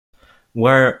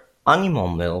Where animal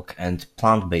milk and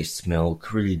plant-based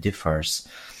milk really differs,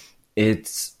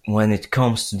 it's when it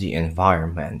comes to the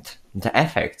environment. The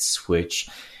effects which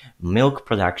milk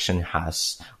production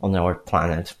has on our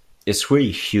planet is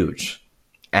really huge,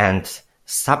 and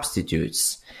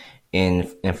substitutes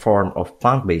in form of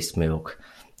plant-based milk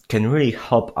can really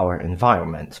help our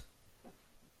environment.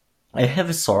 I have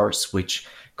a source which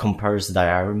compares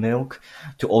dairy milk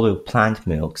to other plant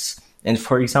milks. And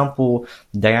for example,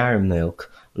 dairy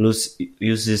milk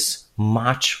uses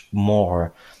much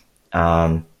more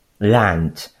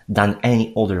land than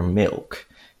any other milk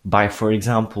by, for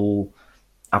example,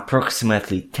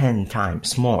 approximately 10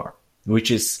 times more,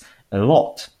 which is a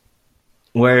lot.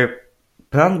 Where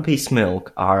plant-based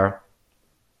milk are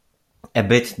a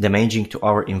bit damaging to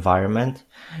our environment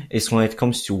is when it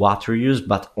comes to water use,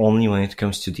 but only when it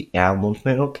comes to the almond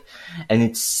milk, and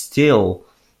it's still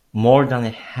more than a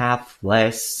half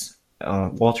less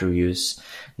water use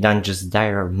than just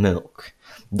dairy milk.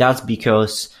 That's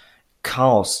because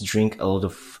cows drink a lot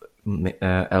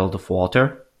of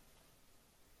water.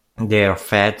 They are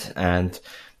fed and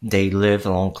they live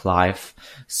a long life,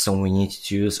 so we need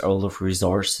to use a lot of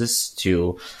resources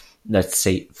to, let's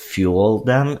say, fuel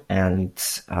them and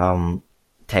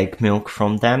take milk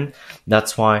from them.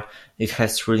 That's why it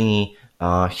has really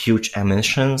huge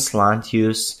emissions, land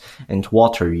use, and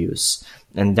water use.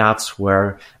 And that's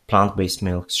where plant-based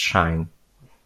milks shine.